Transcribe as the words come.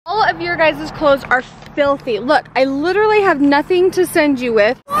of your guys' clothes are filthy. Look, I literally have nothing to send you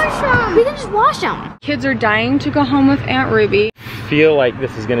with. Wash them. We can just wash them. Kids are dying to go home with Aunt Ruby. I feel like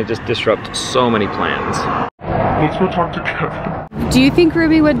this is gonna just disrupt so many plans. Let's go talk to Kevin. Do you think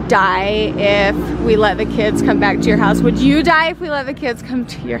Ruby would die if we let the kids come back to your house? Would you die if we let the kids come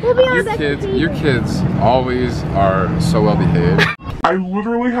to your house? Your kids always are so well behaved. I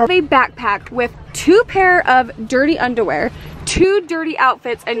literally have a backpack with 2 pair of dirty underwear, 2 dirty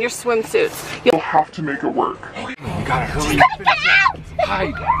outfits, and your swimsuits. You'll have to make it work. You gotta hurry up.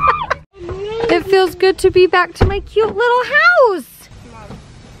 Hide. It feels good to be back to my cute little house.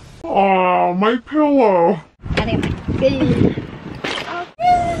 Aw, my pillow.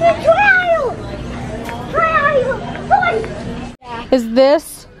 Is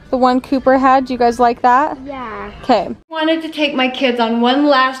this the one Cooper had? Do you guys like that? Yeah. Okay. Wanted to take my kids on one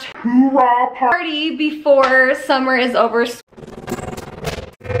last Hoorah! party before summer is over.